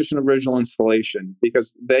the technician of original installation,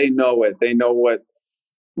 because they know it. They know what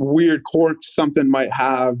weird quirks something might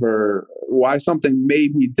have or why something may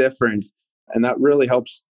be different. And that really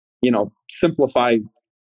helps, simplify,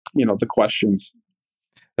 the questions.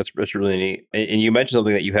 That's really neat. And you mentioned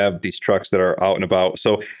something that you have these trucks that are out and about.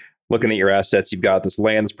 So looking at your assets, you've got this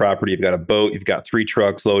land, this property, you've got a boat, you've got 3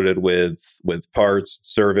 trucks loaded with parts,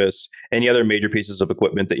 service, any other major pieces of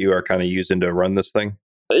equipment that you are kind of using to run this thing?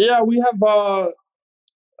 Yeah, we have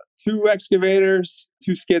 2 excavators,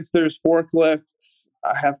 2 skid steers, forklifts.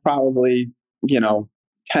 I have probably,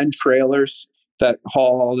 10 trailers that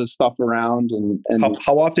haul all this stuff around. And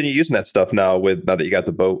how often are you using that stuff now that you got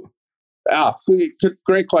the boat?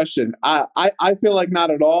 Great question. I feel like not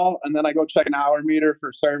at all. And then I go check an hour meter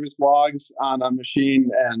for service logs on a machine,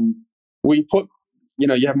 and we put,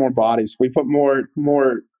 you have more bodies. We put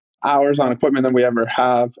more hours on equipment than we ever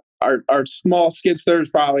have. Our small skid steers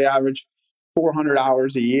probably average 400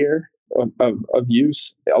 hours a year of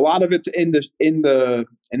use. A lot of it's in the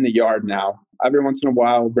yard now. Every once in a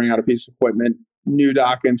while, we'll bring out a piece of equipment, new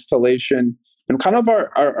dock installation, and kind of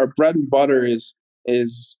our bread and butter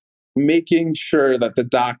is making sure that the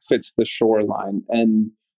dock fits the shoreline.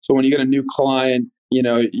 And so when you get a new client,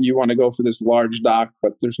 you want to go for this large dock,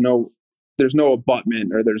 but there's no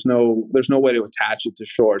abutment, or there's no way to attach it to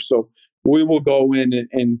shore. So we will go in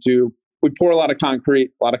and we pour a lot of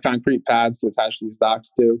concrete pads to attach these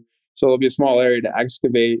docks to. So there'll be a small area to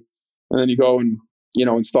excavate, and then you go and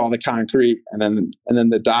install the concrete, and then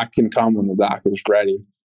the dock can come when the dock is ready.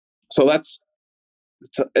 So that's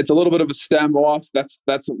it's a little bit of a stem off. That's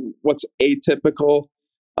what's atypical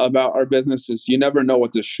about our business is you never know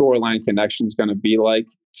what the shoreline connection is going to be like.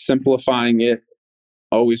 Simplifying it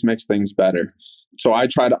always makes things better. So I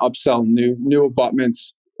try to upsell new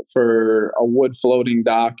abutments for a wood floating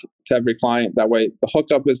dock to every client. That way the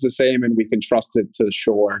hookup is the same and we can trust it to the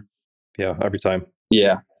shore. Yeah, every time.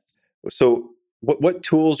 Yeah. So what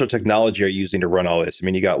tools or technology are you using to run all this? I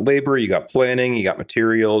mean, you got labor, you got planning, you got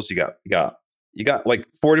materials, you got like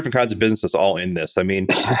 4 different kinds of businesses all in this. I mean,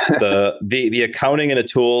 the accounting and the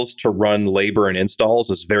tools to run labor and installs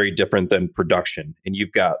is very different than production. And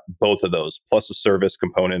you've got both of those plus a service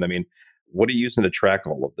component. I mean, what are you using to track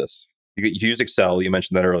all of this? You use Excel. You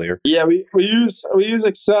mentioned that earlier. Yeah, we use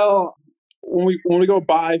Excel when we go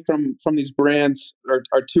buy from these brands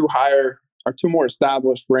are two more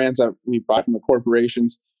established brands that we buy from the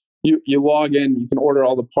corporations. You log in, you can order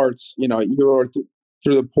all the parts. You can order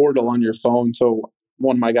through the portal on your phone. So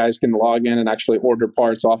one of my guys can log in and actually order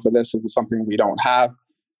parts off of this if it's something we don't have.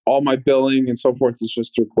 All my billing and so forth is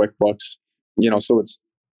just through QuickBooks. So it's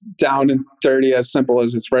down and dirty, as simple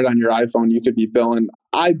as it's right on your iPhone. You could be billing.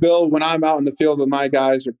 I bill when I'm out in the field with my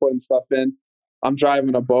guys or putting stuff in. I'm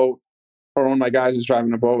driving a boat, or one of my guys is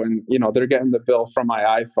driving a boat, and they're getting the bill from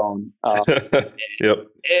my iPhone. Yep.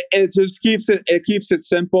 It just keeps it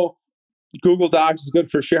simple. Google Docs is good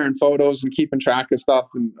for sharing photos and keeping track of stuff,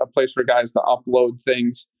 and a place for guys to upload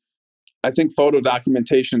things. I think photo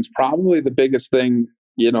documentation is probably the biggest thing,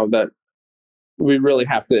 that we really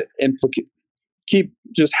have to keep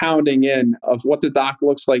just hounding in of what the dock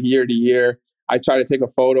looks like year to year. I try to take a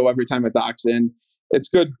photo every time a dock's in. It's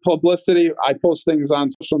good publicity. I post things on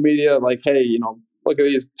social media like, hey, look at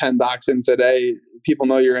these 10 docks in today. People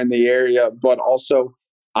know you're in the area, but also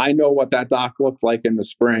I know what that dock looked like in the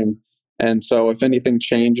spring. And so if anything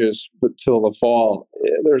changes till the fall,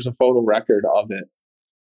 there's a photo record of it.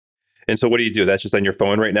 And so what do you do? That's just on your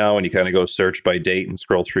phone right now, and you kind of go search by date and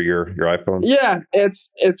scroll through your iPhone? Yeah, it's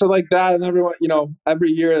like that. And everyone, every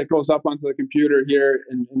year it goes up onto the computer here,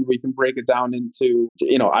 and we can break it down into,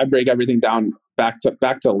 I break everything down back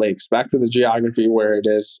to lakes, back to the geography where it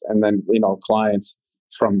is, and then, clients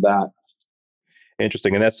from that.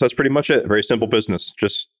 Interesting. And that's pretty much it. Very simple business.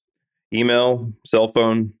 Just email, cell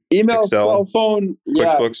phone, Excel, cell phone,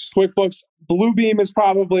 QuickBooks. Yeah, QuickBooks. Bluebeam is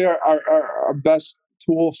probably our best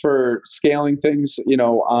tool for scaling things.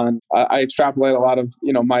 I extrapolate a lot of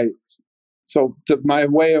my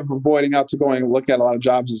way of avoiding out to going and look at a lot of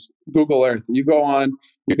jobs is Google Earth. You go on,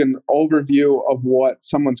 you can overview of what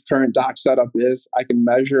someone's current dock setup is. I can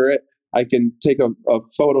measure it. I can take a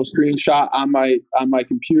photo screenshot on my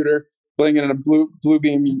computer, bring it in a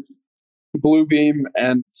Bluebeam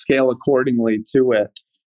and scale accordingly to it.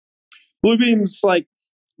 Bluebeam's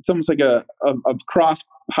it's almost like a cross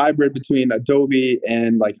hybrid between Adobe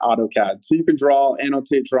and like AutoCAD. So you can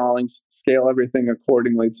annotate drawings, scale everything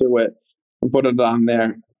accordingly to it, and put it on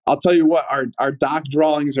there. I'll tell you what, our dock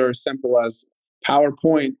drawings are as simple as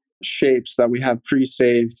PowerPoint shapes that we have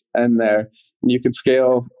pre-saved in there. And you can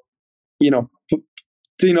scale,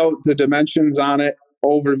 the dimensions on it,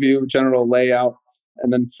 overview, general layout.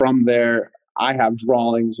 And then from there, I have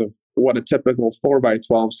drawings of what a typical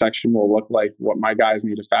 4x12 section will look like, what my guys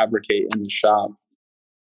need to fabricate in the shop.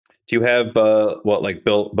 Do you have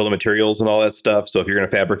bill of materials and all that stuff? So if you're going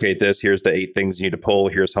to fabricate this, here's the 8 things you need to pull.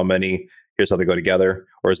 Here's how many. Here's how they go together.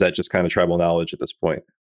 Or is that just kind of tribal knowledge at this point?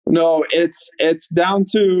 No, it's down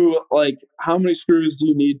to how many screws do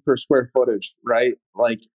you need per square footage, right?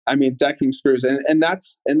 Decking screws, and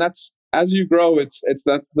that's as you grow, that's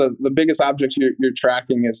the biggest object you're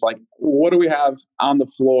tracking is what do we have on the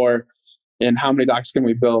floor, and how many docks can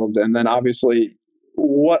we build, and then obviously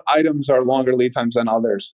what items are longer lead times than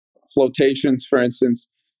others. Flotations, for instance,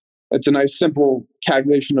 it's a nice simple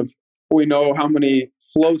calculation of we know how many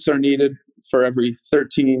floats are needed for every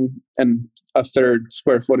 13 and a third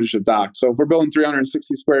square footage of dock. So if we're building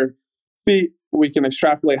 360 square feet, we can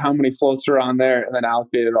extrapolate how many floats are on there and then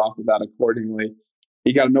allocate it off of that accordingly.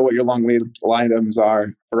 You got to know what your long lead items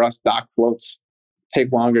are. For us, dock floats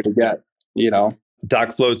take longer to get,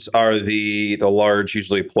 Dock floats are the large,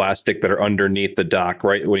 usually plastic, that are underneath the dock,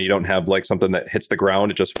 right? When you don't have something that hits the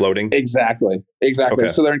ground, it's just floating. Exactly. Okay.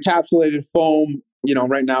 So they're encapsulated foam.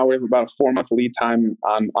 Right now we have about a 4-month lead time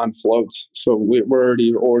on floats. So we're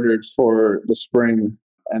already ordered for the spring.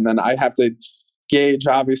 And then I have to gauge,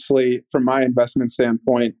 obviously, from my investment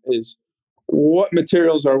standpoint, is what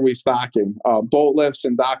materials are we stocking? Boat lifts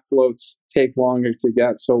and dock floats take longer to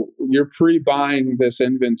get. So you're pre-buying this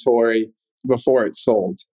inventory before it's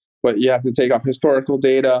sold. But you have to take off historical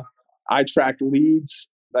data. I track leads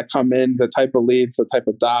that come in, the type of leads, the type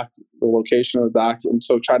of dock, the location of the dock, and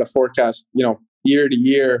so try to forecast, year to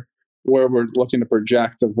year where we're looking to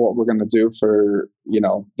project of what we're going to do for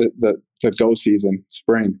the go season,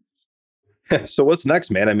 spring. So what's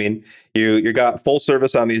next, man? I mean, you got full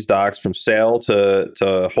service on these docks from sale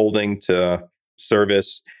to holding to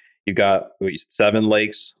service. You got 7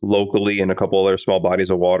 lakes locally and a couple other small bodies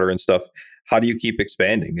of water and stuff. How do you keep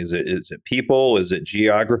expanding? Is it people? Is it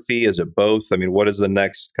geography? Is it both? I mean, what is the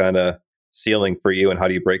next kind of ceiling for you, and how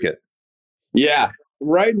do you break it? Yeah,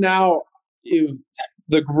 right now,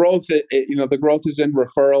 the growth, the growth is in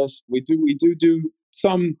referrals. We do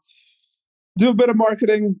a bit of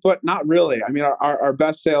marketing, but not really. I mean, our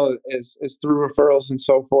best sale is through referrals and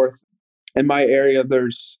so forth. In my area,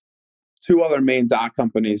 there's 2 other main dock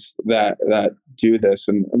companies that do this.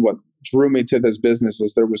 And what drew me to this business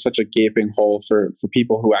is there was such a gaping hole for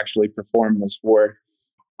people who actually perform this work.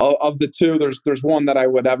 Of the 2, there's one that I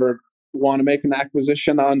would ever want to make an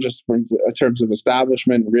acquisition on, just in terms of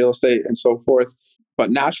establishment, real estate, and so forth.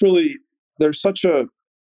 But naturally, there's such a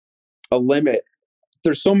limit.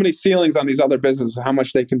 There's so many ceilings on these other businesses, how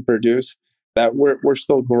much they can produce, that we're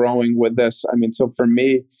still growing with this. I mean, so for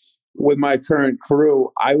me, with my current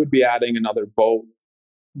crew, I would be adding another boat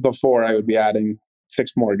before I would be adding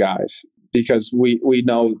 6 more guys, because we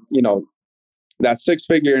know, that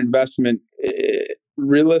 6-figure investment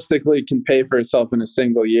realistically can pay for itself in a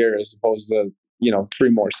single year, as opposed to 3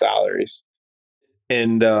 more salaries.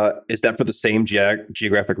 And is that for the same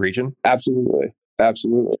geographic region? Absolutely.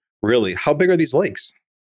 Really? How big are these lakes?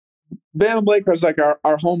 Bantam Lake is like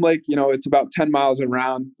our home lake. It's about 10 miles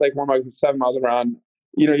around. Lake Wormhog is 7 miles around.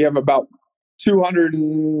 You have about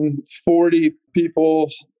 240 people,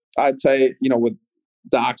 I'd say, with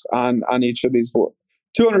docks on each of these.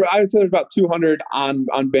 200. I would say there's about 200 on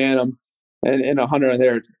Bantam, and 100 on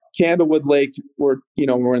there. Candlewood Lake, we're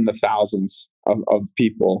in the thousands of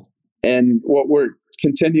people. And what we're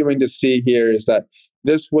continuing to see here is that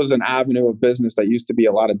this was an avenue of business that used to be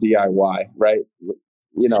a lot of DIY, right?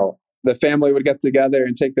 The family would get together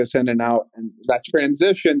and take this in and out, and that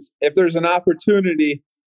transitions. If there's an opportunity,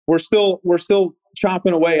 we're still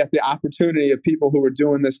chomping away at the opportunity of people who were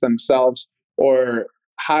doing this themselves or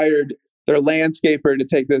hired their landscaper to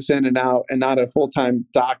take this in and out, and not a full-time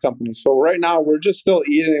dock company. So right now, we're just still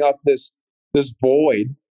eating up this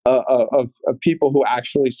void of people who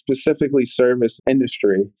actually specifically service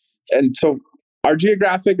industry. And so our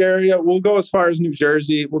geographic area, we'll go as far as New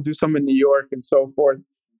Jersey. We'll do some in New York and so forth.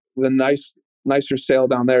 The nicer sale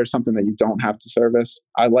down there is something that you don't have to service.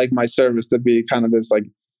 I like my service to be kind of this like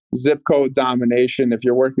zip code domination. If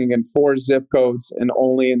you're working in 4 zip codes and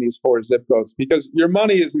only in these 4 zip codes, because your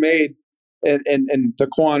money is made in the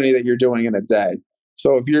quantity that you're doing in a day.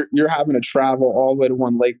 So if you're having to travel all the way to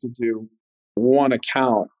one lake to do one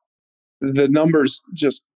account, the numbers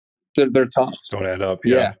just they're tough. Don't add up.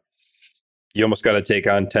 Yeah. You almost got to take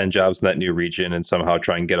on 10 jobs in that new region and somehow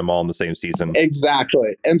try and get them all in the same season.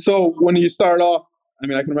 Exactly. And so when you start off, I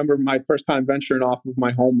mean, I can remember my first time venturing off of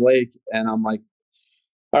my home lake, and I'm like,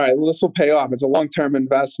 all right, well, this will pay off. It's a long-term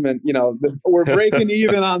investment. We're breaking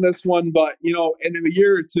even on this one, but in a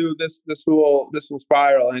year or 2, this will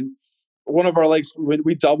spiral. And one of our lakes,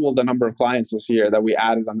 we doubled the number of clients this year that we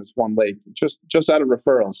added on this one lake, just out of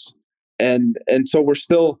referrals. And so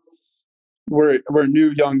we're a new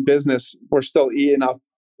young business. We're still eating up,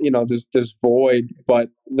 this void, but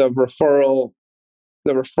the referral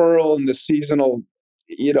and the seasonal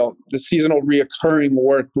reoccurring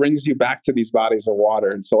work brings you back to these bodies of water.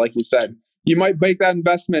 And so, like you said, you might make that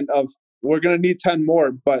investment of, we're going to need 10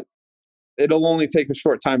 more, but it'll only take a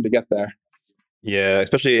short time to get there. Yeah,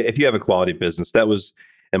 especially if you have a quality business. That was,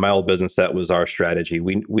 in my old business, that was our strategy.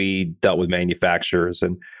 We dealt with manufacturers,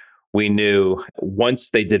 and we knew once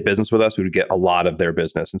they did business with us, we would get a lot of their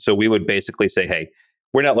business. And so we would basically say, hey,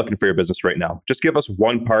 we're not looking for your business right now. Just give us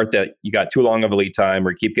one part that you got too long of a lead time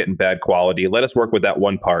or keep getting bad quality. Let us work with that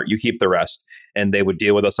one part. You keep the rest. And they would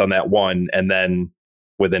deal with us on that one. And then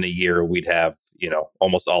within a year, we'd have,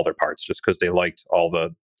 almost all their parts, just because they liked all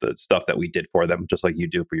the stuff that we did for them, just like you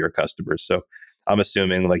do for your customers. So I'm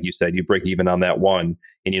assuming, like you said, you break even on that one,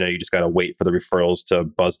 and you just got to wait for the referrals to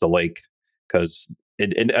buzz the lake, because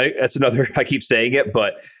that's another, I keep saying it,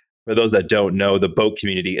 but for those that don't know, the boat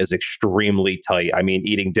community is extremely tight. I mean,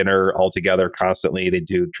 eating dinner all together constantly. They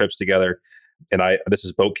do trips together. And this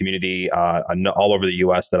is boat community all over the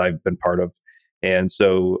US that I've been part of. And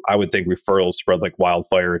so I would think referrals spread like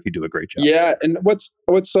wildfire if you do a great job. Yeah. And what's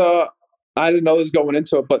I didn't know this going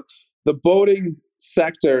into it, but the boating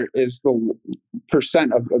sector is the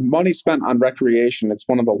percent of money spent on recreation. It's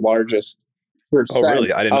one of the largest Oh,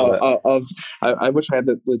 really? I didn't know that. I wish I had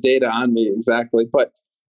the data on me exactly, but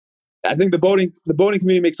I think the boating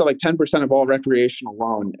community makes up like 10% of all recreational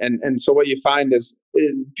loan. And so what you find is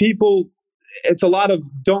people, it's a lot of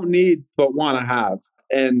don't need, but want to have.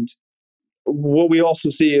 And what we also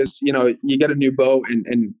see is, you get a new boat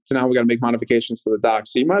and so now we got to make modifications to the dock.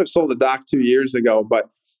 So you might have sold the dock 2 years ago, but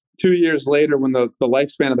 2 years later, when the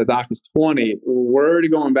lifespan of the dock is 20, we're already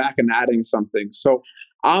going back and adding something. So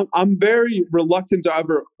I'm very reluctant to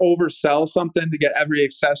ever oversell something to get every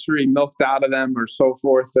accessory milked out of them or so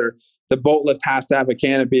forth, or the boat lift has to have a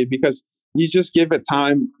canopy, because you just give it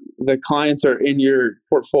time. The clients are in your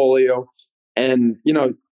portfolio, and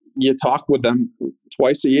you talk with them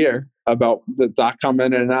twice a year about the dock coming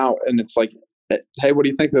in and out, and it's like, hey, what are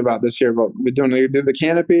you thinking about this year? About we do the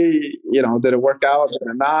canopy? Did it work out? Did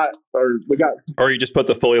it not? Or you just put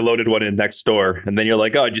the fully loaded one in next door, and then you're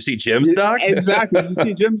like, oh, did you see Jim's dock? Exactly. Did you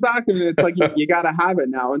see Jim's dock? And it's like you got to have it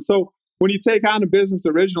now. And so when you take on a business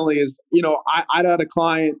originally, I'd had a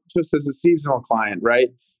client just as a seasonal client, right?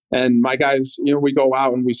 And my guys, we go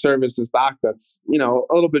out and we service this dock that's a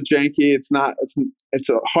little bit janky. It's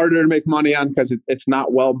harder to make money on because it's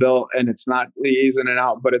not well built and it's not easy in and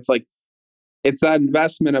out. But it's like, it's that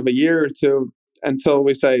investment of a year or two until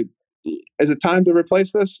we say, is it time to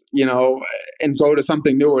replace this? And go to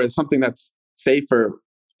something newer, something that's safer.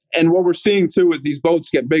 And what we're seeing too is these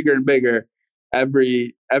boats get bigger and bigger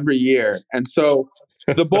every year. And so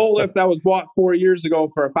the boat lift that was bought 4 years ago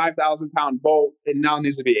for a 5,000 pound boat, it now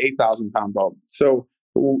needs to be 8,000 pound boat. So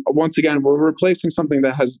once again, we're replacing something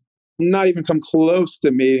that has not even come close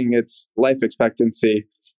to meeting its life expectancy,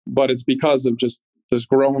 but it's because of just this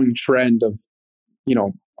growing trend of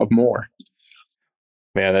more.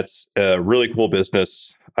 Man, that's a really cool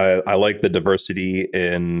business. I like the diversity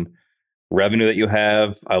in revenue that you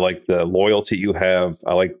have. I like the loyalty you have.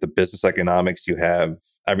 I like the business economics you have.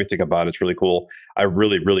 Everything about it's really cool. I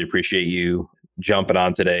really, really appreciate you jumping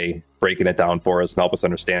on today, breaking it down for us and help us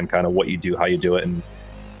understand kind of what you do, how you do it, and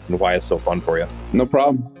why it's so fun for you. No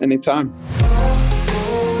problem. Anytime.